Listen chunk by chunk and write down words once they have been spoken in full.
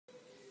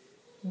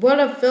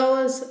What up,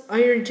 fellas?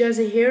 Iron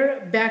Jesse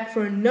here, back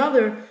for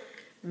another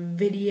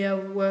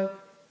video,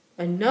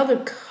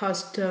 another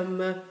custom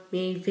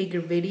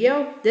minifigure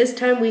video. This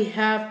time we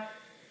have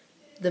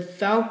the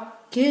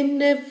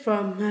Falcon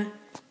from.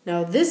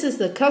 Now this is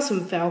the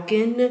custom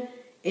Falcon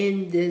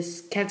in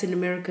this Captain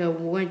America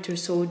Winter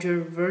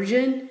Soldier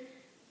version.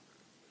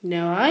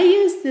 Now I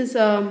used this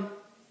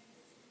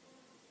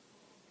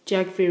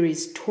Jack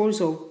Fury's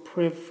torso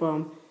print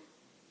from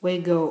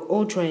Lego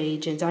Ultra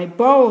Agents. I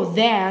borrowed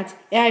that,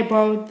 and I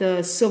borrowed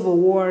the Civil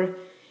War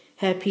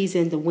headpiece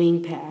and the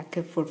wing pack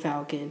for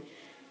Falcon.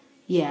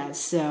 Yeah,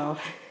 so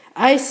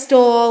I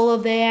stole all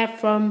of that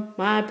from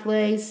my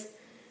place.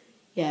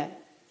 Yeah,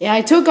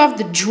 I took off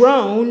the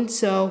drone,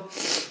 so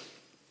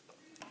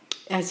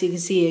as you can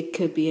see, it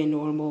could be a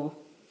normal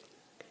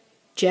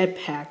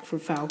jetpack for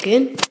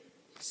Falcon.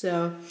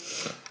 So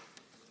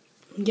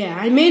yeah,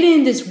 I made it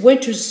in this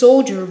Winter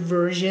Soldier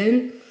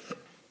version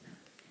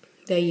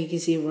that you can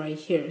see right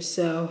here.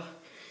 So,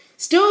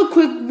 still a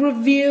quick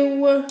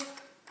review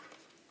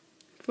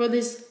for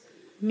this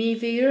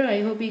minifigure.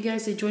 I hope you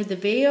guys enjoyed the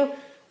video.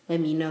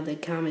 Let me know in the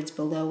comments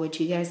below what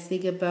you guys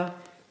think about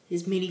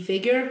this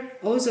minifigure.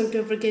 Also,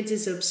 don't forget to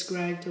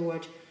subscribe to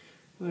watch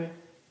more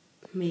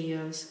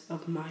videos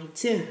of mine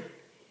too.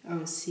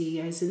 I'll see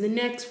you guys in the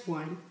next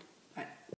one.